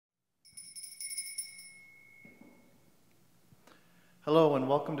Hello and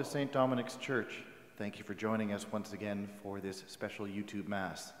welcome to St. Dominic's Church. Thank you for joining us once again for this special YouTube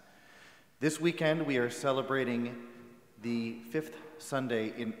Mass. This weekend we are celebrating the 5th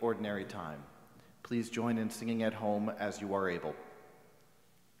Sunday in Ordinary Time. Please join in singing at home as you are able.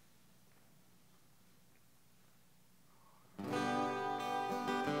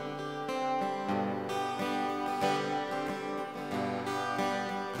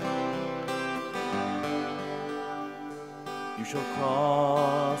 You shall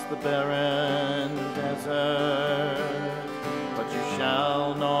cross the barren desert, but you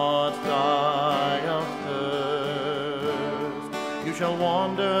shall not die of thirst. You shall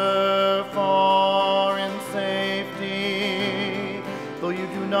wander far in safety, though you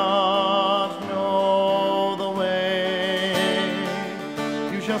do not know the way.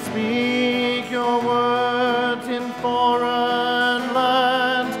 You shall speak your words in foreign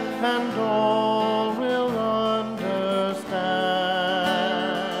lands, and all will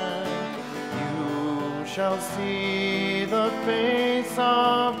shall see the face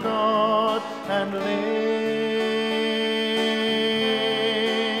of God and live.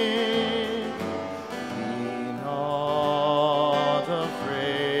 Be not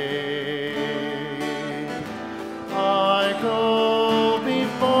afraid. I go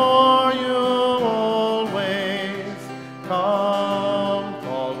before you always. Come,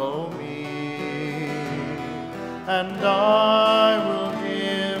 follow me, and I will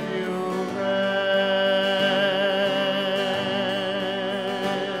give you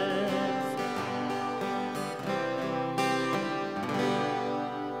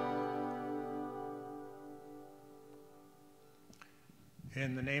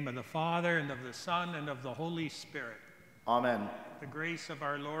In the name of the Father, and of the Son, and of the Holy Spirit. Amen. The grace of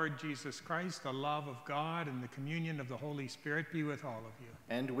our Lord Jesus Christ, the love of God, and the communion of the Holy Spirit be with all of you.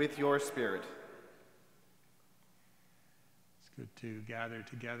 And with your spirit. It's good to gather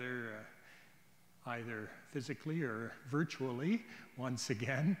together, either physically or virtually, once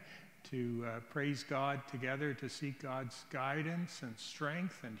again, to praise God together, to seek God's guidance and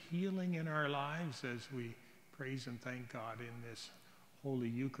strength and healing in our lives as we praise and thank God in this Holy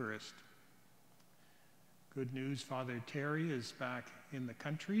Eucharist. Good news, Father Terry is back in the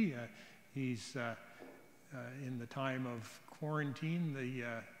country. He's in the time of quarantine, the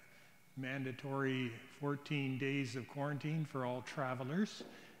mandatory 14 days of quarantine for all travelers.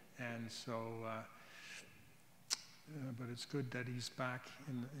 And so, but it's good that he's back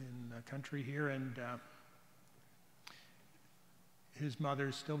in the country here. And his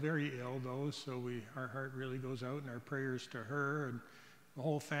mother's still very ill, though, so our heart really goes out, and our prayers to her and the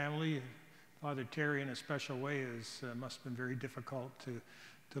whole family. Father Terry, in a special way, must have been very difficult to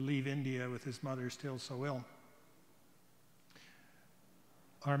leave India with his mother still so ill.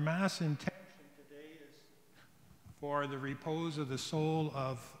 Our Mass intention today is for the repose of the soul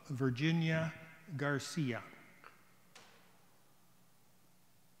of Virginia Garcia.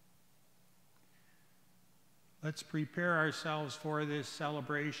 Let's prepare ourselves for this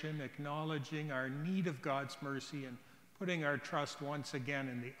celebration, acknowledging our need of God's mercy and putting our trust once again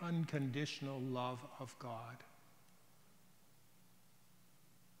in the unconditional love of God.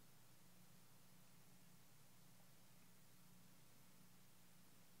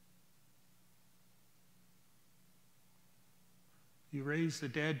 You raise the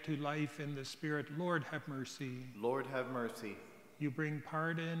dead to life in the Spirit. Lord, have mercy. Lord, have mercy. You bring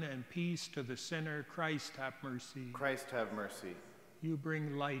pardon and peace to the sinner. Christ, have mercy. Christ, have mercy. You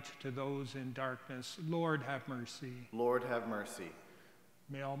bring light to those in darkness. Lord, have mercy. Lord, have mercy.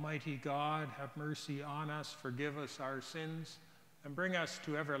 May Almighty God have mercy on us, forgive us our sins, and bring us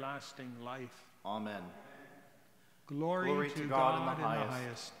to everlasting life. Amen. Glory to God in the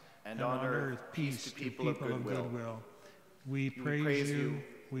highest, and on earth peace to people of goodwill. We praise you,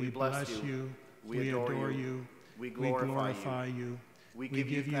 we bless you, we adore you, we glorify you, we give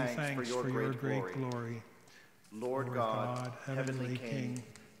you thanks for your great glory. Lord God, Heavenly King,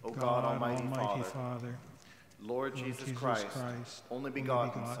 O God, Almighty Father, Lord Jesus Christ, only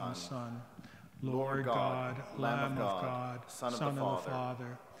begotten Son, Lord God, Lamb of God, Son of the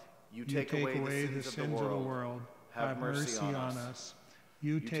Father, you take away the sins of the world, have mercy on us.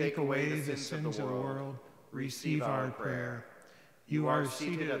 You take away the sins of the world, receive our prayer. You are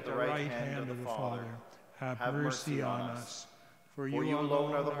seated at the right hand of the Father, have mercy on us. For you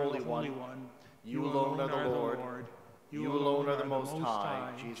alone are the Holy One, you alone are the Lord, you alone are the Most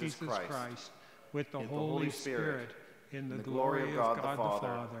High, Jesus Christ, with the Holy Spirit, in the glory of God the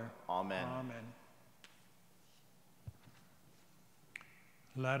Father. Amen. Amen.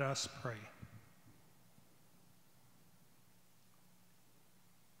 Let us pray.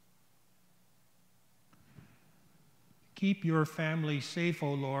 Keep your family safe,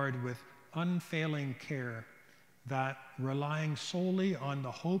 O Lord, with unfailing care, that, relying solely on the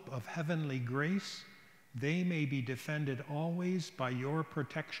hope of heavenly grace, they may be defended always by your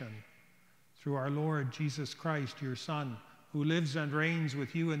protection. Through our Lord Jesus Christ, your Son, who lives and reigns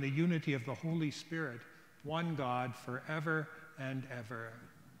with you in the unity of the Holy Spirit, one God, forever and ever.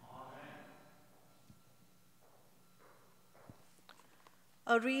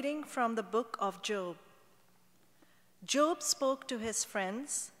 A reading from the book of Job. Job spoke to his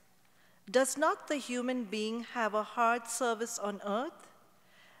friends, "Does not the human being have a hard service on earth?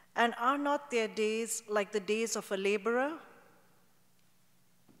 And are not their days like the days of a laborer?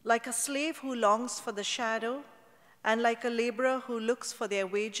 Like a slave who longs for the shadow, and like a laborer who looks for their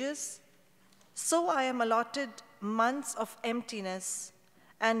wages? So I am allotted months of emptiness,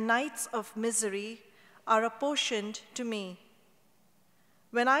 and nights of misery are apportioned to me.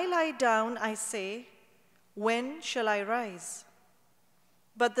 When I lie down, I say, when shall I rise?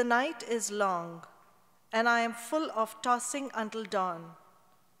 But the night is long, and I am full of tossing until dawn.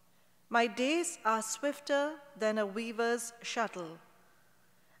 My days are swifter than a weaver's shuttle,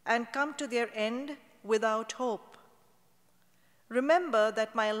 and come to their end without hope. Remember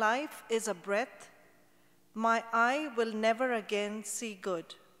that my life is a breath. My eye will never again see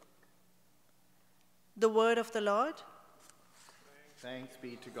good." The word of the Lord. Thanks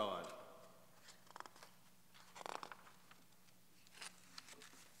be to God.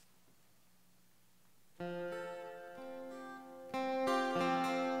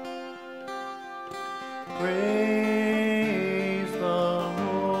 Praise the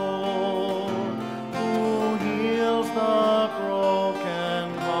Lord, who heals the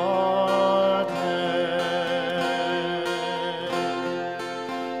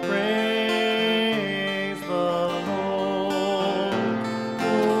brokenhearted. Praise the Lord,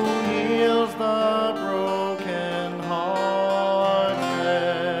 who heals the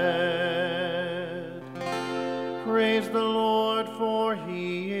brokenhearted. Praise the Lord, for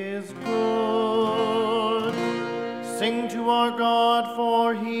he is good. Sing to our God,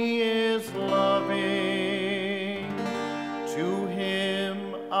 for he is loving. To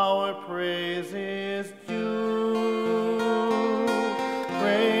him our praise is due.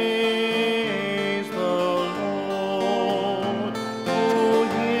 Praise the Lord, who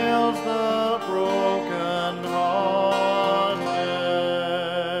heals the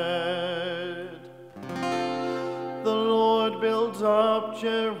brokenhearted. The Lord builds up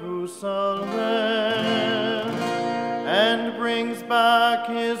Jerusalem and brings back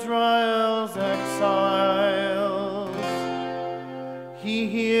Israel's exiles. He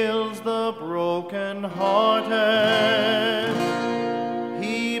heals the brokenhearted.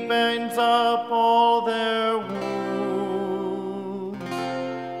 He binds up all their wounds.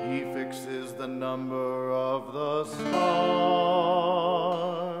 He fixes the number of the stars.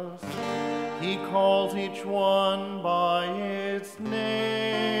 He calls each one by its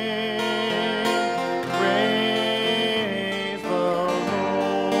name. Praise the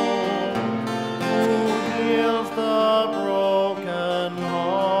Lord, who heals the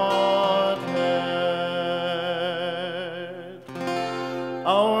brokenhearted.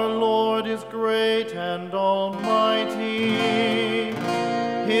 Our Lord is great and almighty.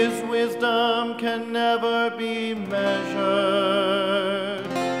 His wisdom can never be measured.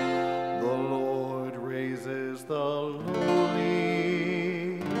 The Lord raises the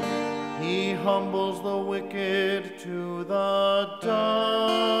lowly. He humbles the wicked to the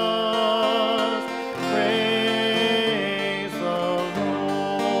dust. Praise the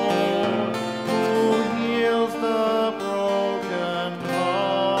Lord, who heals the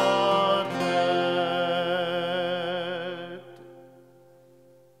brokenhearted.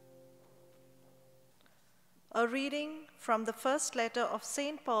 A reading from the first letter of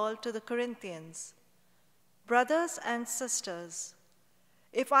St. Paul to the Corinthians. Brothers and sisters,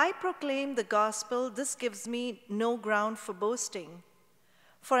 if I proclaim the gospel, this gives me no ground for boasting,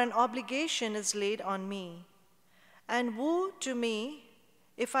 for an obligation is laid on me. And woe to me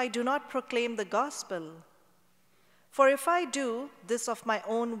if I do not proclaim the gospel. For if I do this of my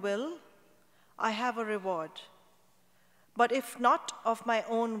own will, I have a reward. But if not of my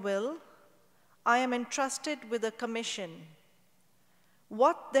own will, I am entrusted with a commission.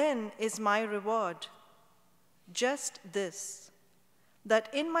 What then is my reward? Just this, that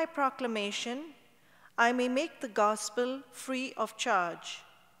in my proclamation I may make the gospel free of charge,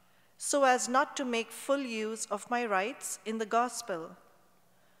 so as not to make full use of my rights in the gospel.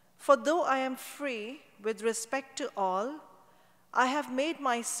 For though I am free with respect to all, I have made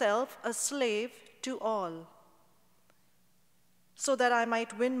myself a slave to all, so that I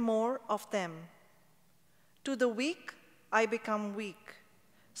might win more of them. To the weak, I become weak,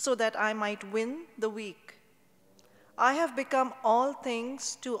 so that I might win the weak. I have become all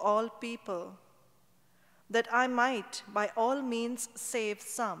things to all people, that I might by all means save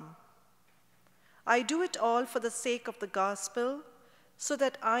some. I do it all for the sake of the gospel, so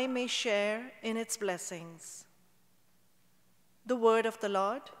that I may share in its blessings. The word of the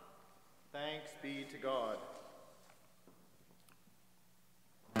Lord. Thanks be to God.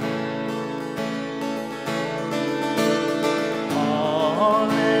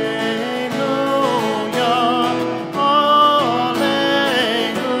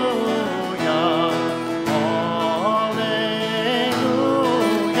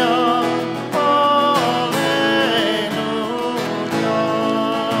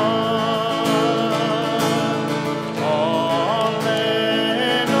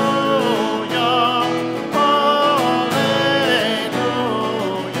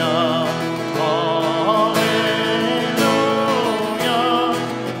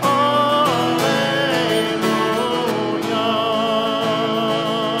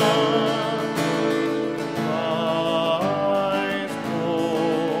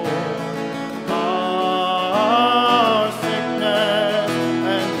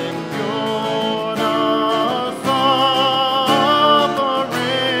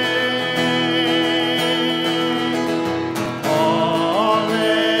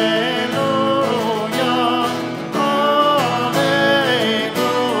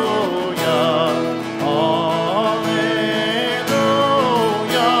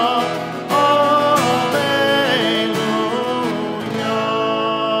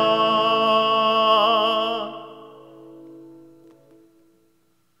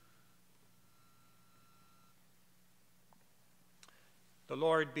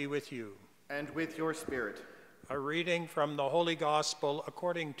 Be with you. And with your spirit. A reading from the Holy Gospel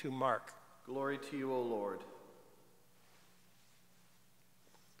according to Mark. Glory to you, O Lord.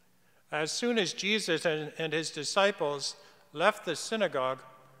 As soon as Jesus and his disciples left the synagogue,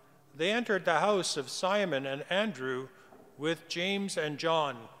 they entered the house of Simon and Andrew with James and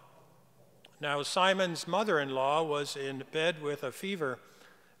John. Now Simon's mother-in-law was in bed with a fever,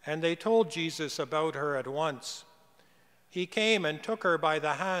 and they told Jesus about her at once. He came and took her by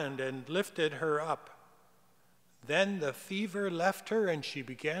the hand and lifted her up. Then the fever left her, and she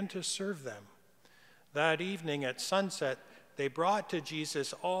began to serve them. That evening at sunset, they brought to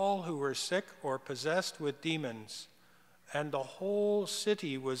Jesus all who were sick or possessed with demons, and the whole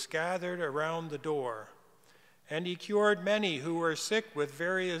city was gathered around the door. And he cured many who were sick with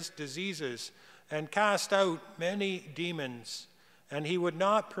various diseases, and cast out many demons. And he would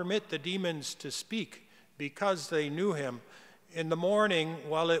not permit the demons to speak, because they knew him. In the morning,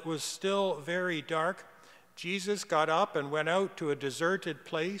 while it was still very dark, Jesus got up and went out to a deserted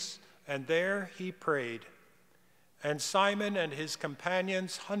place, and there he prayed. And Simon and his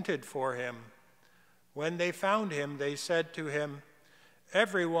companions hunted for him. When they found him, they said to him,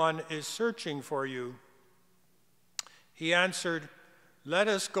 "Everyone is searching for you." He answered, "Let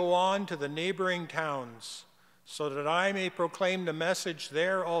us go on to the neighboring towns, so that I may proclaim the message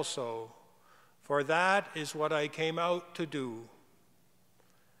there also. For that is what I came out to do."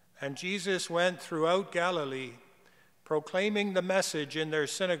 And Jesus went throughout Galilee, proclaiming the message in their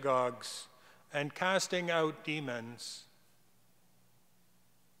synagogues and casting out demons.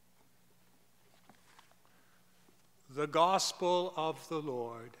 The Gospel of the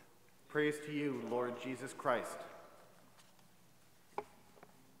Lord. Praise to you, Lord Jesus Christ.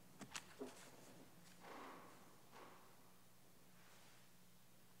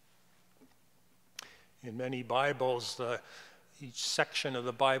 In many Bibles, each section of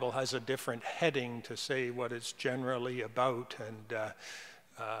the Bible has a different heading to say what it's generally about. And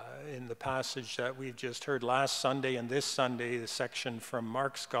in the passage that we've just heard last Sunday and this Sunday, the section from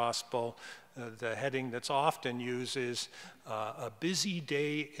Mark's Gospel, the heading that's often used is a busy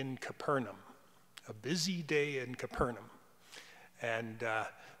day in Capernaum. A busy day in Capernaum. And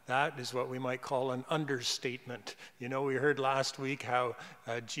that is what we might call an understatement. You know, we heard last week how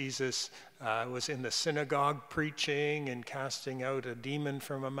Jesus was in the synagogue preaching and casting out a demon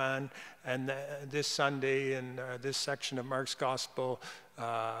from a man. And this Sunday in this section of Mark's Gospel,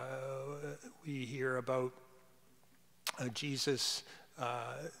 we hear about Jesus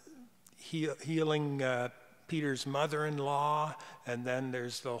healing Peter's mother-in-law, and then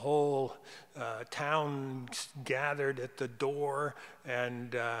there's the whole town gathered at the door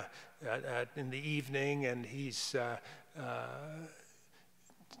and in the evening, and he's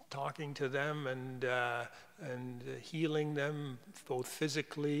talking to them and healing them both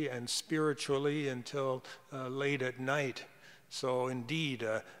physically and spiritually until late at night. So indeed,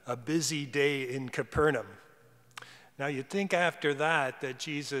 a busy day in Capernaum. Now you'd think after that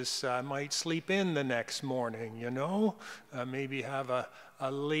Jesus might sleep in the next morning, maybe have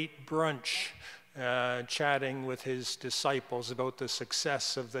a late brunch chatting with his disciples about the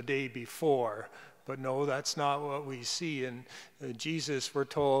success of the day before. But no, that's not what we see. And Jesus, we're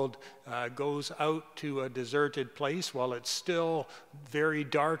told, goes out to a deserted place. While it's still very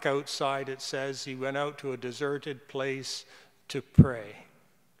dark outside, it says he went out to a deserted place to pray.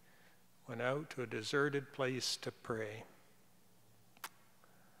 Went out to a deserted place to pray.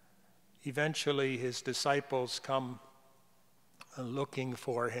 Eventually, his disciples come looking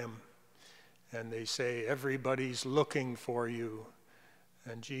for him. And they say, everybody's looking for you.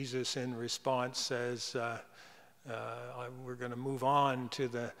 And Jesus in response says, we're going to move on to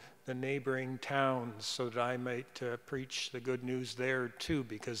the neighboring towns so that I might preach the good news there too,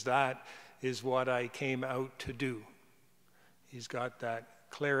 because that is what I came out to do. He's got that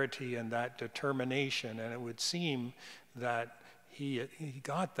clarity and that determination, and it would seem that he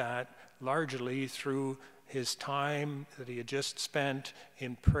got that largely through his time that he had just spent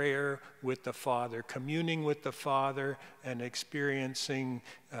in prayer with the Father, communing with the Father and experiencing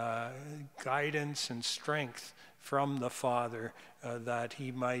guidance and strength from the Father that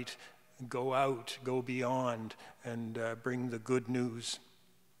he might go out, go beyond, and bring the good news.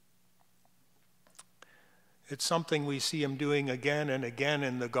 It's something we see him doing again and again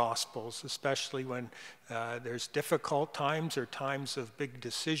in the Gospels, especially when there's difficult times or times of big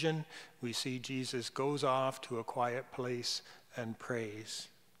decision. We see Jesus goes off to a quiet place and prays.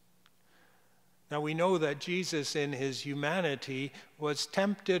 Now we know that Jesus in his humanity was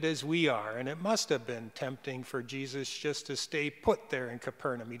tempted as we are, and it must have been tempting for Jesus just to stay put there in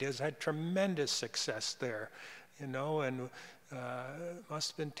Capernaum. He has had tremendous success there, and it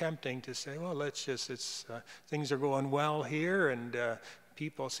must have been tempting to say, well, things are going well here, and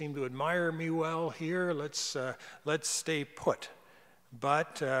people seem to admire me well here. Let's stay put.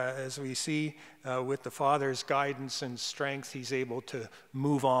 But as we see with the Father's guidance and strength, he's able to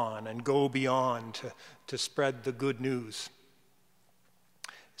move on and go beyond to spread the good news.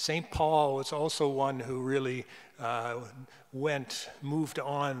 St. Paul was also one who really moved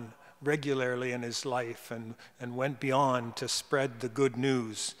on regularly in his life and went beyond to spread the good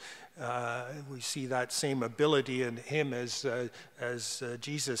news. We see that same ability in him as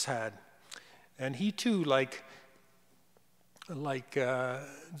Jesus had. And he too, like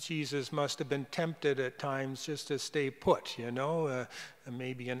Jesus, must have been tempted at times just to stay put,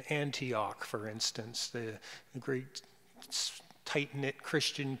 maybe in Antioch, for instance, the great tight-knit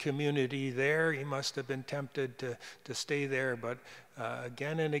Christian community there. He must have been tempted to stay there, but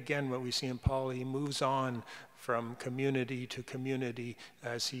again and again what we see in Paul, he moves on from community to community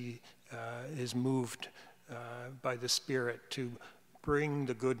as he is moved by the Spirit to bring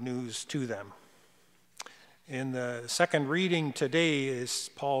the good news to them. In the second reading today is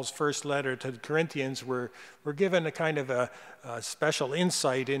Paul's first letter to the Corinthians. We're given a kind of a special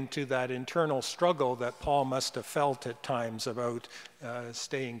insight into that internal struggle that Paul must have felt at times about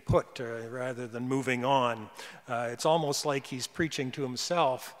staying put rather than moving on. It's almost like he's preaching to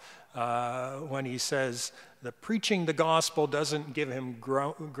himself when he says that preaching the gospel doesn't give him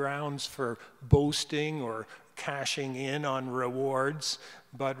grounds for boasting or cashing in on rewards,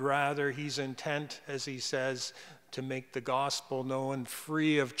 but rather he's intent, as he says, to make the gospel known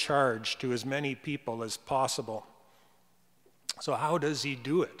free of charge to as many people as possible. So how does he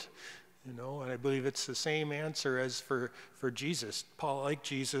do it? And I believe it's the same answer as for Jesus. Like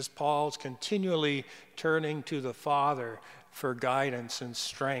Jesus, Paul's continually turning to the Father for guidance and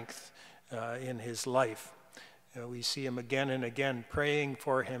strength in his life. We see him again and again praying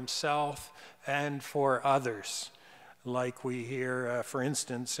for himself and for others, like we hear, for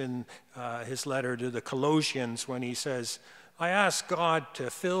instance, in his letter to the Colossians when he says, I ask God to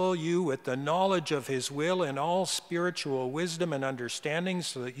fill you with the knowledge of his will and all spiritual wisdom and understanding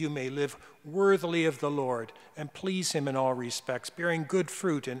so that you may live worthily of the Lord and please him in all respects, bearing good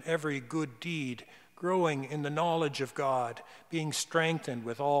fruit in every good deed, growing in the knowledge of God, being strengthened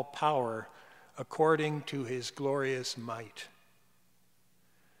with all power according to his glorious might.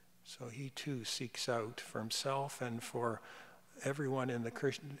 So he too seeks out for himself and for everyone in the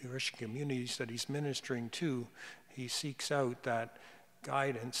Christian communities that he's ministering to. He seeks out that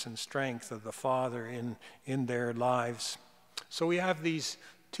guidance and strength of the Father in their lives. So we have these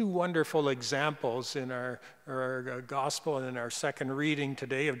two wonderful examples in our gospel and in our second reading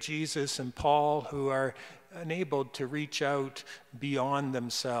today of Jesus and Paul, who are enabled to reach out beyond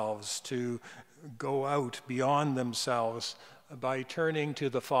themselves, to go out beyond themselves by turning to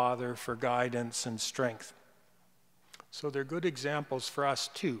the Father for guidance and strength. So they're good examples for us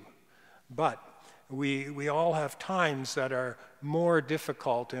too. But We all have times that are more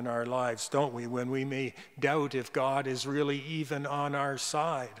difficult in our lives, don't we? When we may doubt if God is really even on our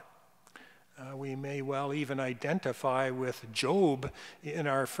side. We may well even identify with Job in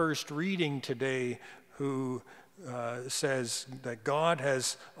our first reading today, who says that God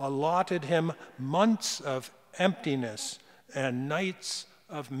has allotted him months of emptiness and nights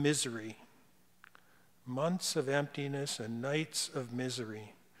of misery. Months of emptiness and nights of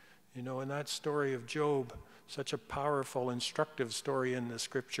misery. You know, in that story of Job, such a powerful, instructive story in the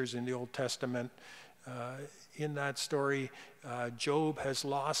scriptures in the Old Testament, in that story, Job has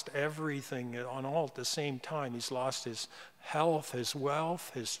lost everything on all at the same time. He's lost his health, his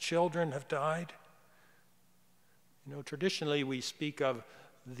wealth, his children have died. You know, traditionally we speak of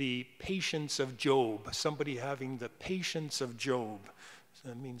the patience of Job, somebody having the patience of Job.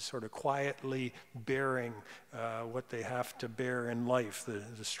 That means sort of quietly bearing what they have to bear in life,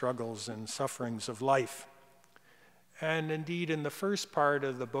 the struggles and sufferings of life. And indeed, in the first part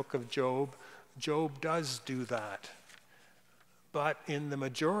of the book of Job, Job does do that. But in the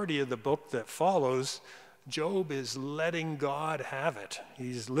majority of the book that follows, Job is letting God have it.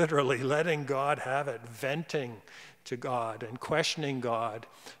 He's literally letting God have it, venting to God and questioning God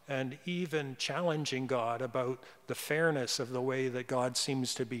and even challenging God about the fairness of the way that God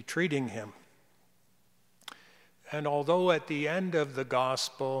seems to be treating him. And although at the end of the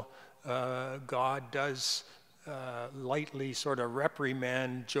gospel, God does lightly sort of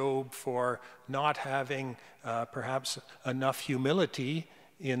reprimand Job for not having perhaps enough humility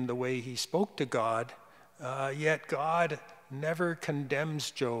in the way he spoke to God, yet God never condemns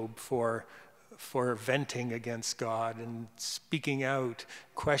Job for venting against God and speaking out,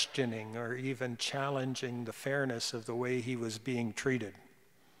 questioning, or even challenging the fairness of the way he was being treated.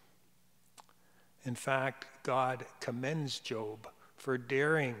 In fact, God commends Job for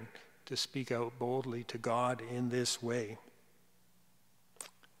daring to speak out boldly to God in this way.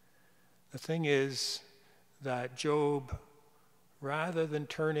 The thing is that Job, rather than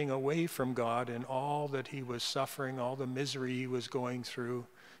turning away from God in all that he was suffering, all the misery he was going through,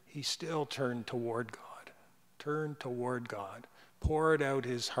 he still turned toward God, poured out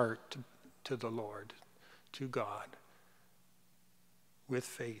his heart to the Lord, to God, with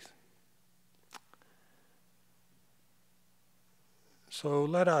faith. So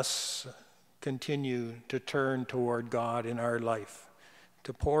let us continue to turn toward God in our life,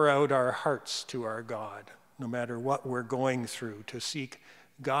 to pour out our hearts to our God, no matter what we're going through, to seek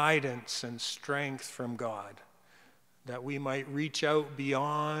guidance and strength from God, that we might reach out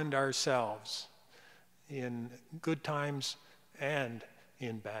beyond ourselves in good times and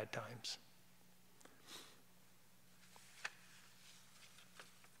in bad times.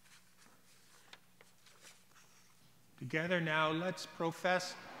 Together now, let's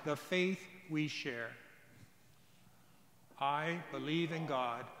profess the faith we share. I believe in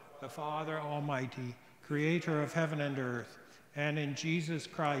God, the Father Almighty, creator of heaven and earth, and in Jesus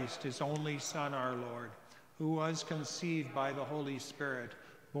Christ, his only Son, our Lord, who was conceived by the Holy Spirit,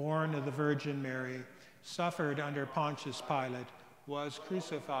 born of the Virgin Mary, suffered under Pontius Pilate, was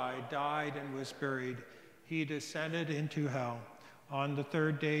crucified, died, and was buried. He descended into hell. On the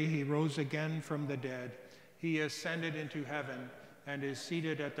third day, he rose again from the dead. He ascended into heaven and is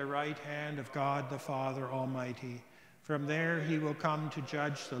seated at the right hand of God the Father Almighty. From there he will come to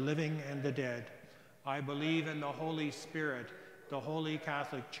judge the living and the dead. I believe in the Holy Spirit, the Holy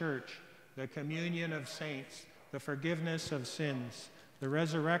Catholic Church, the communion of saints, the forgiveness of sins, the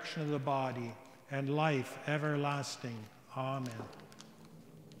resurrection of the body, and life everlasting. Amen.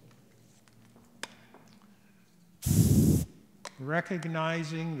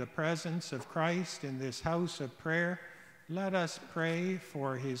 Recognizing the presence of Christ in this house of prayer, let us pray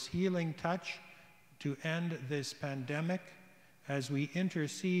for his healing touch to end this pandemic as we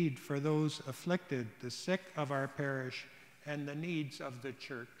intercede for those afflicted, the sick of our parish, and the needs of the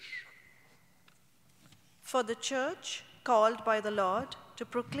church. For the church, called by the Lord to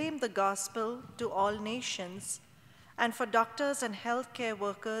proclaim the gospel to all nations, and for doctors and healthcare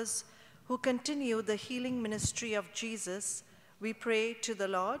workers who continue the healing ministry of Jesus, we pray to the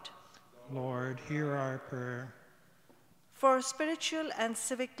Lord. Lord, hear our prayer. For spiritual and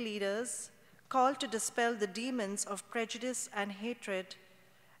civic leaders called to dispel the demons of prejudice and hatred,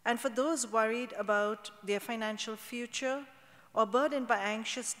 and for those worried about their financial future or burdened by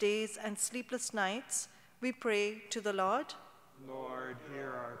anxious days and sleepless nights, we pray to the Lord. Lord,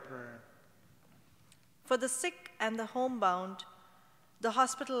 hear our prayer. For the sick and the homebound, the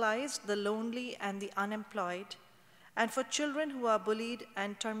hospitalized, the lonely, and the unemployed, and for children who are bullied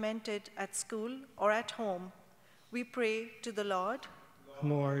and tormented at school or at home, we pray to the Lord.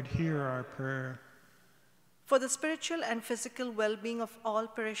 Lord, hear our prayer. for the spiritual and physical well-being of all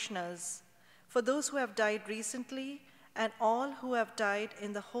parishioners, for those who have died recently, and all who have died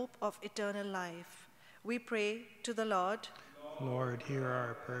in the hope of eternal life. We pray to the Lord. Lord, hear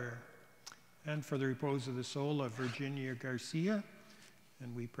our prayer. And for the repose of the soul of Virginia Garcia,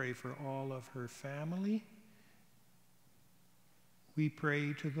 and we pray for all of her family. We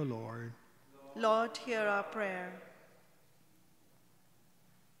pray to the Lord. Lord, hear our prayer.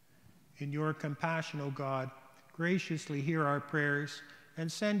 In your compassion, O God, graciously hear our prayers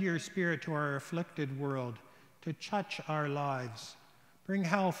and send your Spirit to our afflicted world to touch our lives, bring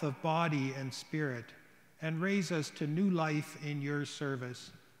health of body and spirit, and raise us to new life in your service,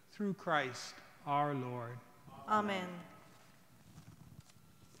 through Christ our Lord. Amen.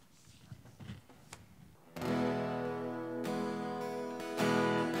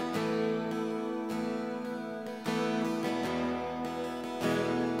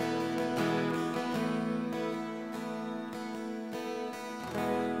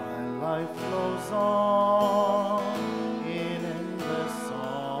 My life flows on in endless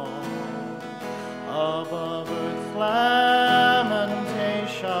song above earth's lamentations.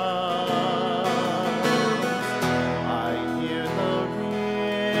 I hear the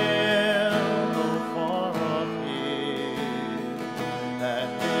real, though far off hymn that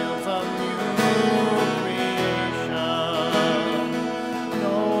hails a new creation.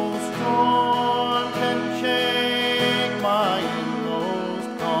 No storm can shake my inmost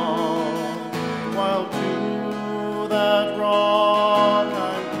calm, while to that rock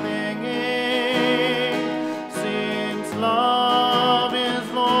I'm clinging, since love is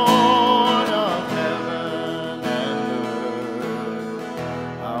Lord of heaven and earth.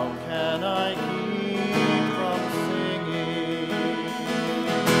 How can I keep from singing?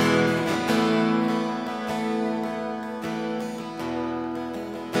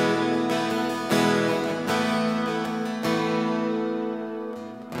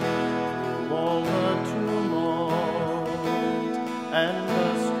 Through all the tumult and the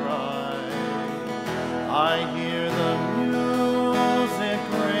strife, I hear the music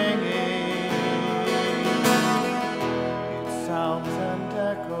ringing. It sounds and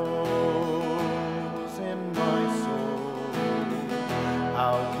echoes in my soul.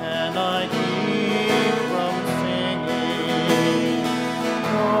 How can I keep from singing?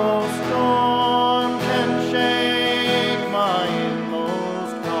 No storm can shake my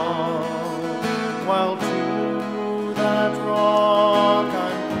inmost calm, while to that rock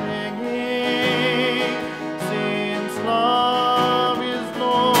I'm clinging, since love is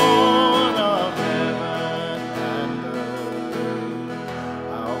Lord of heaven and earth.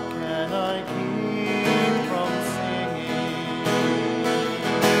 How can I keep from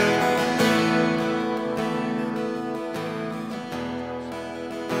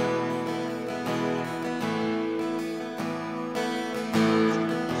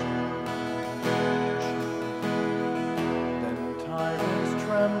Then tyrants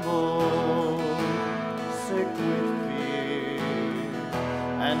tremble, sick with fear,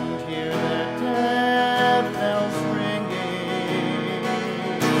 and hear their death bells ringing.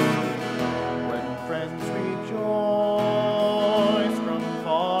 When friends rejoice from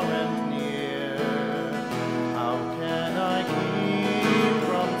far and near, how can I keep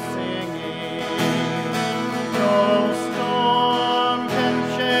from singing? No storm can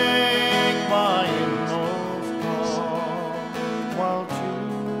shake my inmost calm, while to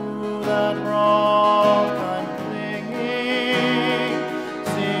that rock I'm clinging,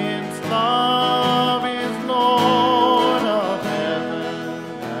 since love is Lord of heaven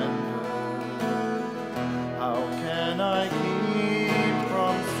and earth. How can I keep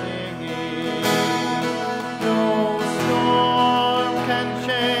from singing? No storm can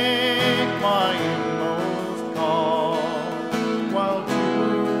shake my inmost calm, while to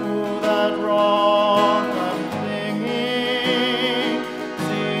that rock I'm clinging,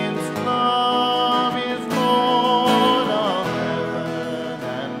 since love is Lord of heaven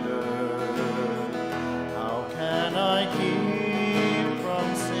and earth. How can I keep from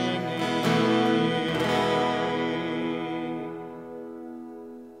singing?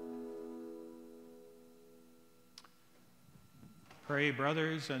 Pray,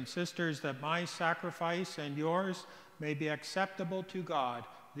 brothers and sisters, that my sacrifice and yours may be acceptable to God,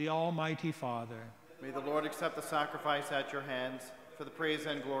 the Almighty Father. May the Lord accept the sacrifice at your hands for the praise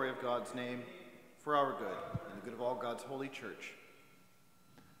and glory of God's name, for our good and the good of all God's holy church.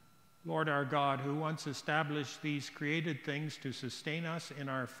 Lord our God, who once established these created things to sustain us in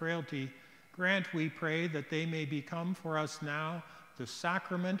our frailty, grant, we pray, that they may become for us now the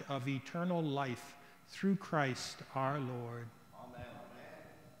sacrament of eternal life, through Christ our Lord. Amen.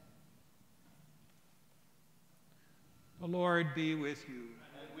 Lord be with you.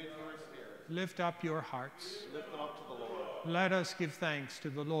 And with your spirit. Lift up your hearts. Lift them up to the Lord. Let us give thanks to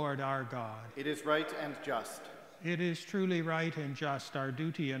the Lord our God. It is right and just. It is truly right and just, our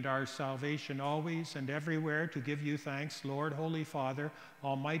duty and our salvation always and everywhere to give you thanks, Lord, Holy Father,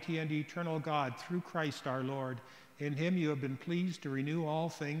 Almighty and eternal God, through Christ our Lord. In him you have been pleased to renew all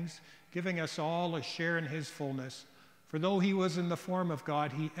things, giving us all a share in his fullness. For though he was in the form of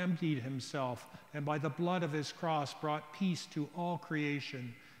God, he emptied himself, and by the blood of his cross brought peace to all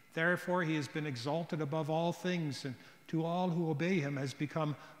creation. Therefore he has been exalted above all things, and to all who obey him has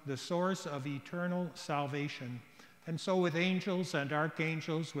become the source of eternal salvation. And so with angels and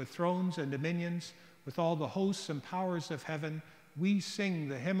archangels, with thrones and dominions, with all the hosts and powers of heaven, we sing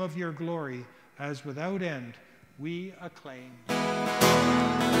the hymn of your glory, as without end we acclaim.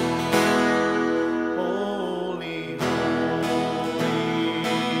 Holy,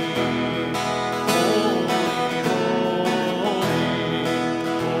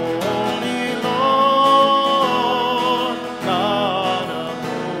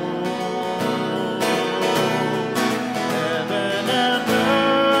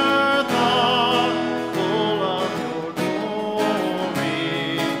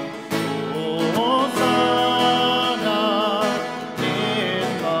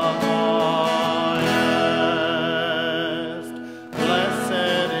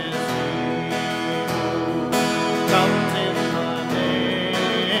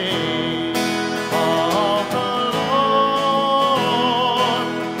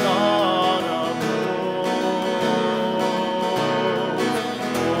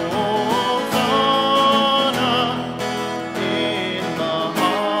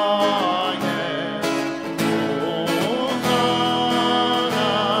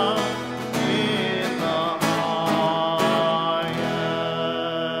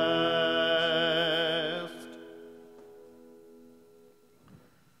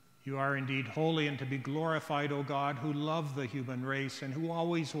 Holy and to be glorified, O God, who love the human race and who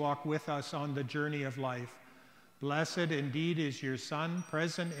always walk with us on the journey of life. Blessed indeed is your Son,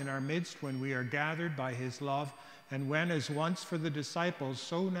 present in our midst when we are gathered by his love, and when, as once for the disciples,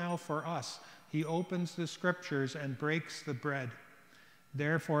 so now for us, he opens the scriptures and breaks the bread.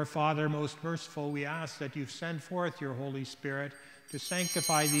 Therefore, Father, most merciful, we ask that you send forth your Holy Spirit to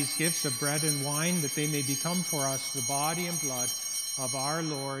sanctify these gifts of bread and wine, that they may become for us the body and blood of our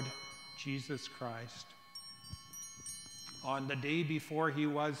Lord Jesus Christ. On the day before he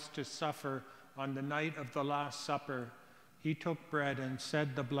was to suffer, on the night of the Last Supper, he took bread and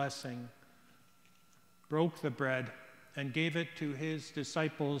said the blessing, broke the bread, and gave it to his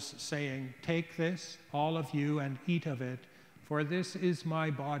disciples, saying, "Take this, all of you, and eat of it, for this is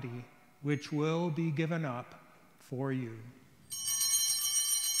my body, which will be given up for you."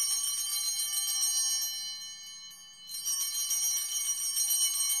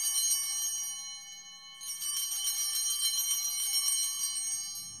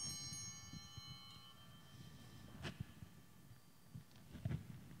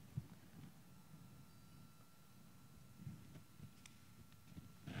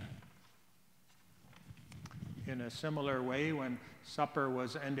 In a similar way, when supper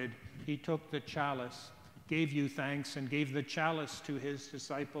was ended, he took the chalice, gave you thanks, and gave the chalice to his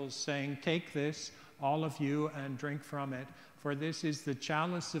disciples, saying, "Take this, all of you, and drink from it, for this is the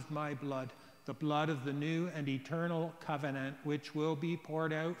chalice of my blood, the blood of the new and eternal covenant, which will be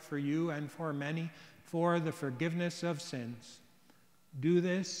poured out for you and for many for the forgiveness of sins. Do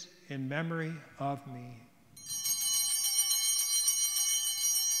this in memory of me."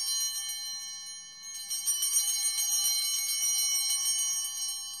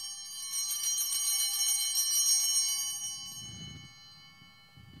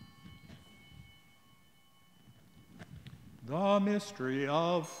 The mystery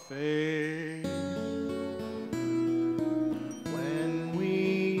of faith. When we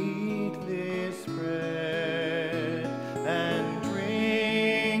eat this bread and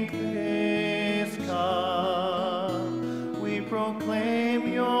drink this cup, we proclaim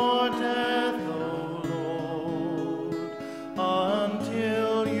your death, O Lord,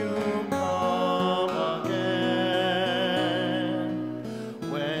 until you come again.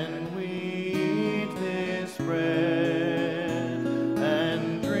 When we eat this bread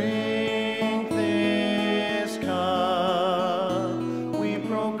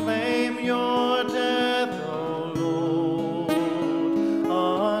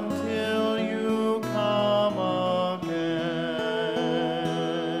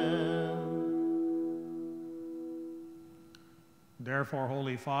Therefore,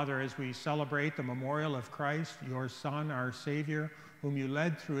 Holy Father, as we celebrate the memorial of Christ, your Son, our Savior, whom you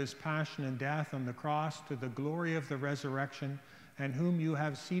led through his passion and death on the cross to the glory of the resurrection, and whom you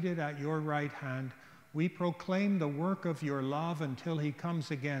have seated at your right hand, we proclaim the work of your love until he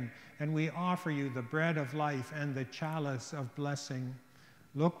comes again, and we offer you the bread of life and the chalice of blessing.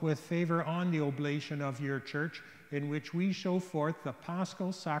 Look with favor on the oblation of your church, in which we show forth the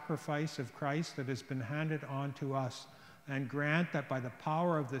paschal sacrifice of Christ that has been handed on to us, and grant that by the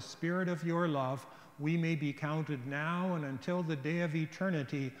power of the Spirit of your love, we may be counted now and until the day of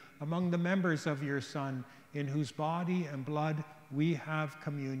eternity among the members of your Son, in whose body and blood we have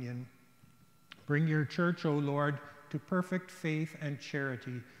communion. Bring your church, O Lord, to perfect faith and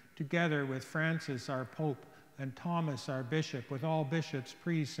charity, together with Francis, our Pope, and Thomas, our bishop, with all bishops,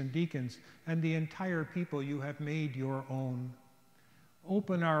 priests, and deacons, and the entire people you have made your own.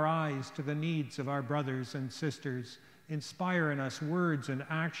 Open our eyes to the needs of our brothers and sisters. Inspire in us words and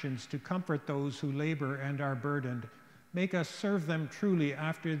actions to comfort those who labor and are burdened. Make us serve them truly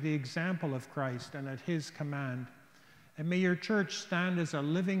after the example of Christ and at his command. And may your church stand as a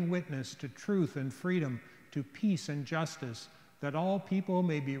living witness to truth and freedom, to peace and justice, that all people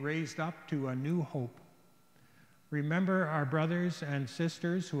may be raised up to a new hope. Remember our brothers and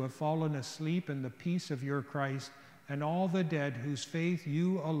sisters who have fallen asleep in the peace of your Christ, and all the dead whose faith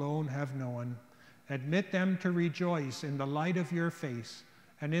you alone have known. Admit them to rejoice in the light of your face,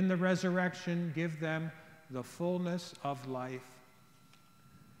 and in the resurrection give them the fullness of life.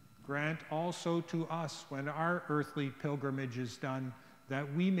 Grant also to us, when our earthly pilgrimage is done,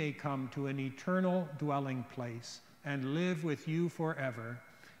 that we may come to an eternal dwelling place and live with you forever,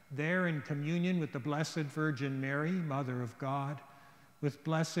 there in communion with the Blessed Virgin Mary, Mother of God, with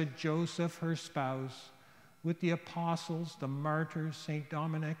blessed Joseph, her spouse, with the apostles, the martyrs, St.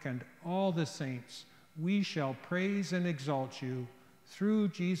 Dominic, and all the saints, we shall praise and exalt you through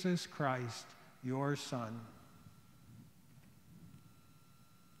Jesus Christ, your Son.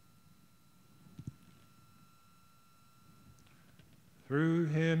 Through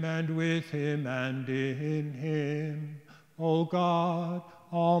him and with him and in him, O God,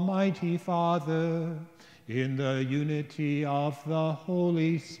 Almighty Father, in the unity of the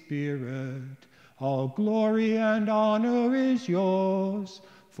Holy Spirit, all glory and honor is yours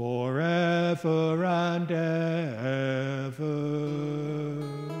forever and ever.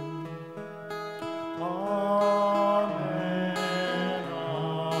 Amen. Amen. Amen.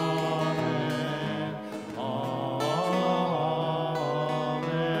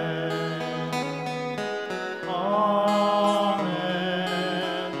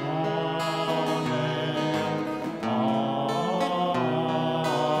 Amen.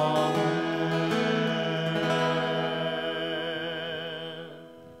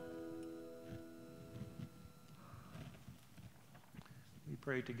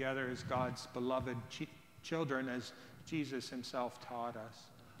 Pray together as God's beloved children, as Jesus himself taught us.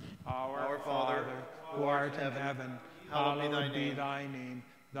 Our Father, who art in heaven, hallowed be thy name.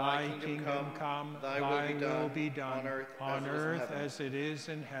 Thy kingdom come, thy will be done, on earth as it is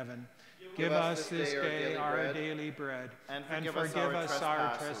in heaven. Give us this day our daily bread, and forgive us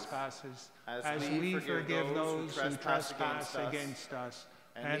our trespasses, as we forgive those who trespass against us.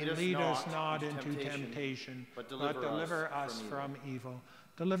 And lead us not into temptation, but deliver us from evil.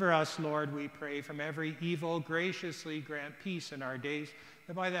 Deliver us, Lord, we pray, from every evil. Graciously grant peace in our days,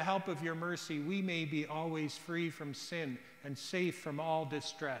 that by the help of your mercy we may be always free from sin and safe from all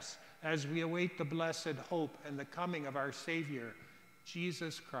distress, as we await the blessed hope and the coming of our Savior,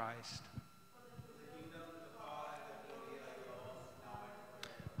 Jesus Christ.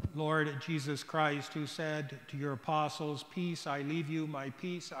 Lord Jesus Christ, who said to your apostles, "Peace I leave you, my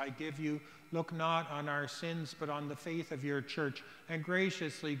peace I give you," look not on our sins, but on the faith of your church, and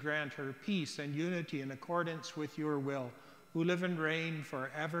graciously grant her peace and unity in accordance with your will, who live and reign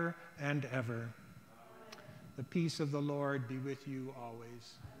forever and ever. The peace of the Lord be with you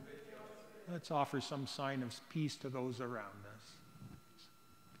always. Let's offer some sign of peace to those around us.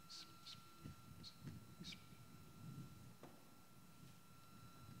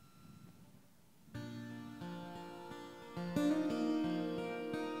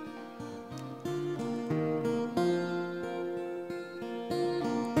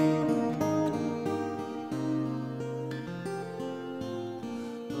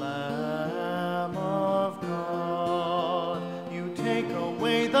 Lamb of God, you take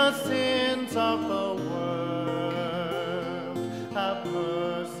away the sins of the world. Have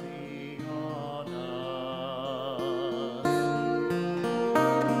mercy on us.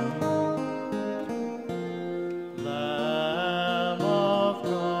 Lamb of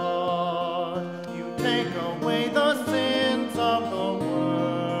God, you take away the sins of the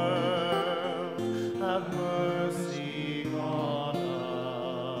world. Have mercy on us.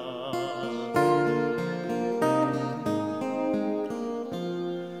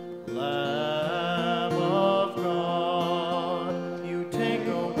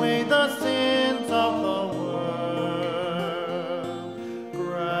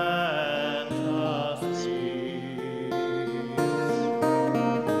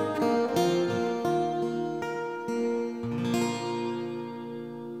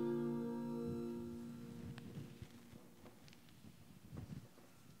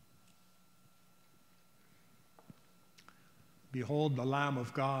 Behold the Lamb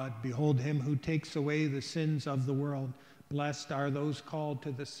of God. Behold him who takes away the sins of the world. Blessed are those called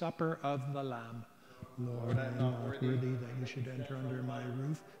to the supper of the Lamb. Lord, I am not worthy that you should enter under my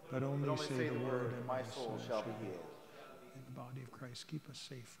roof, but only say the word, and my soul shall be healed. In the body of Christ, keep us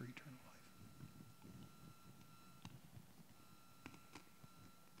safe for eternal life.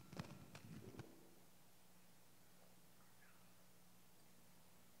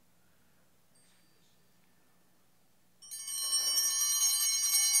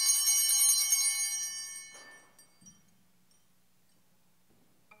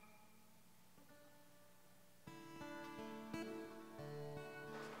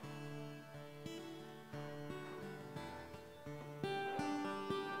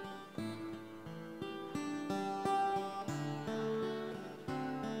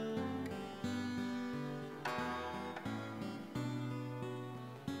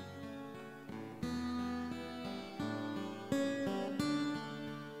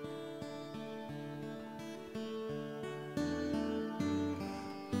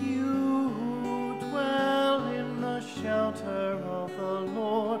 Of the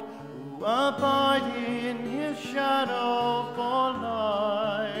Lord, who abide in his shadow for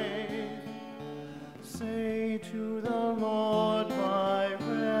life. Say to the Lord, my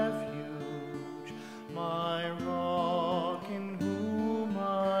refuge, my rock in whom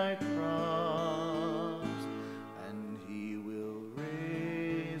I trust, and he will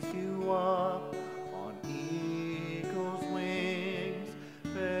raise you up on eagle's wings,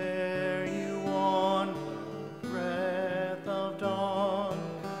 bear you on the breath of dawn,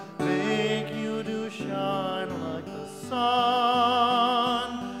 make you to shine like the sun,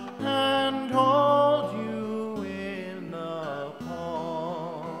 and hold you in the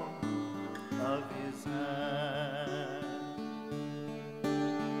palm of his hand.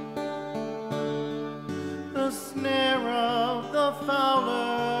 The snare of the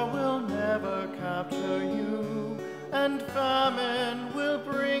fowler will never capture you, and famine will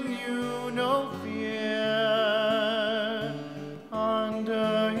bring you no fear.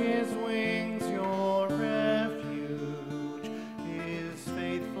 Under his wings your refuge, his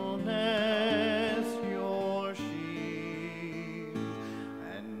faithfulness your shield,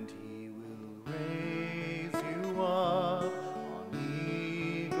 and he will raise you up on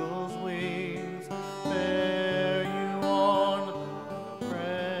eagle's wings, bear you on the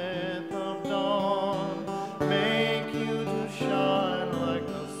breath of dawn, make you to shine like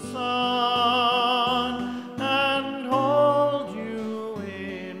the sun, and hold you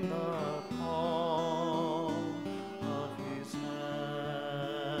in the palm of his hand.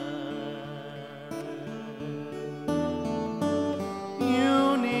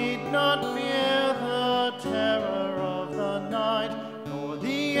 You need not fear the terror of the night, nor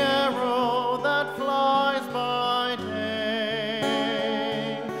the arrow that flies by day,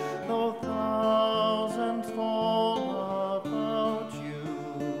 though thousands fall about you,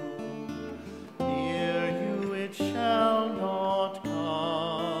 near you it shall not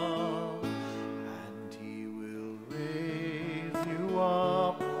come, and he will raise you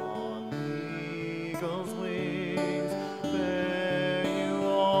up on eagle's wings, bear you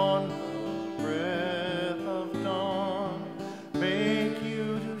on the breath of dawn, make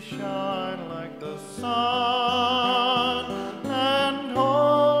you to shine like the sun, and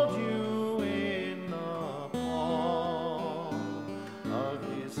hold you in the palm of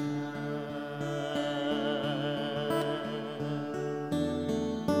his hand.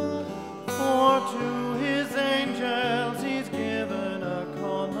 For to his angels he's given a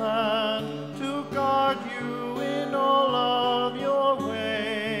command to guard you in all of your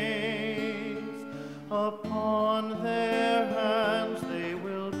ways. Upon their hands they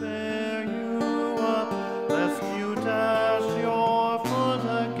will bear you up, lest you dash your foot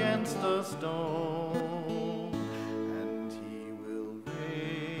against a stone. And he will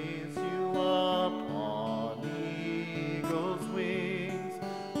raise you up on eagle's wings,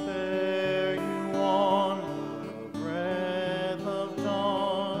 bear you on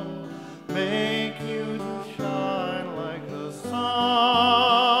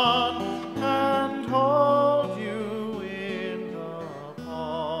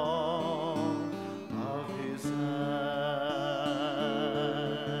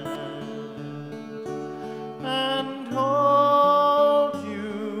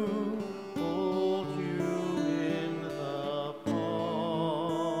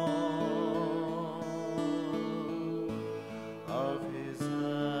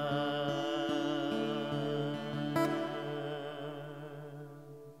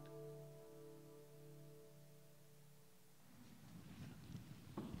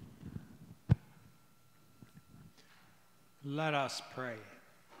Let us pray.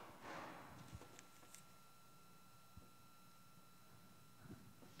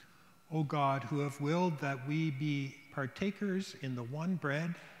 O God, who have willed that we be partakers in the one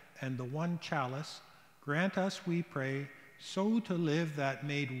bread and the one chalice, grant us, we pray, so to live that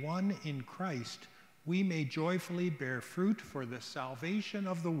made one in Christ, we may joyfully bear fruit for the salvation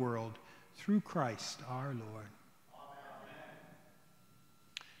of the world, through Christ our Lord. Amen.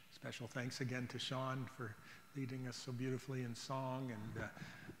 Special thanks again to Séan for leading us so beautifully in song and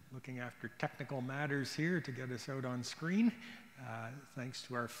looking after technical matters here to get us out on screen. Thanks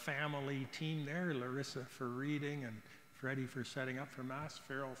to our family team there, Larissa for reading and Freddie for setting up for Mass,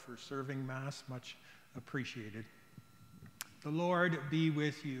 Farrell for serving Mass, much appreciated. The Lord be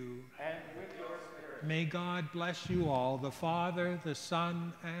with you. And with your spirit. May God bless you all, the Father, the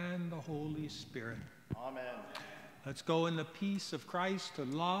Son, and the Holy Spirit. Amen. Let's go in the peace of Christ to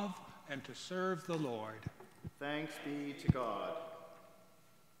love and to serve the Lord. Thanks be to God.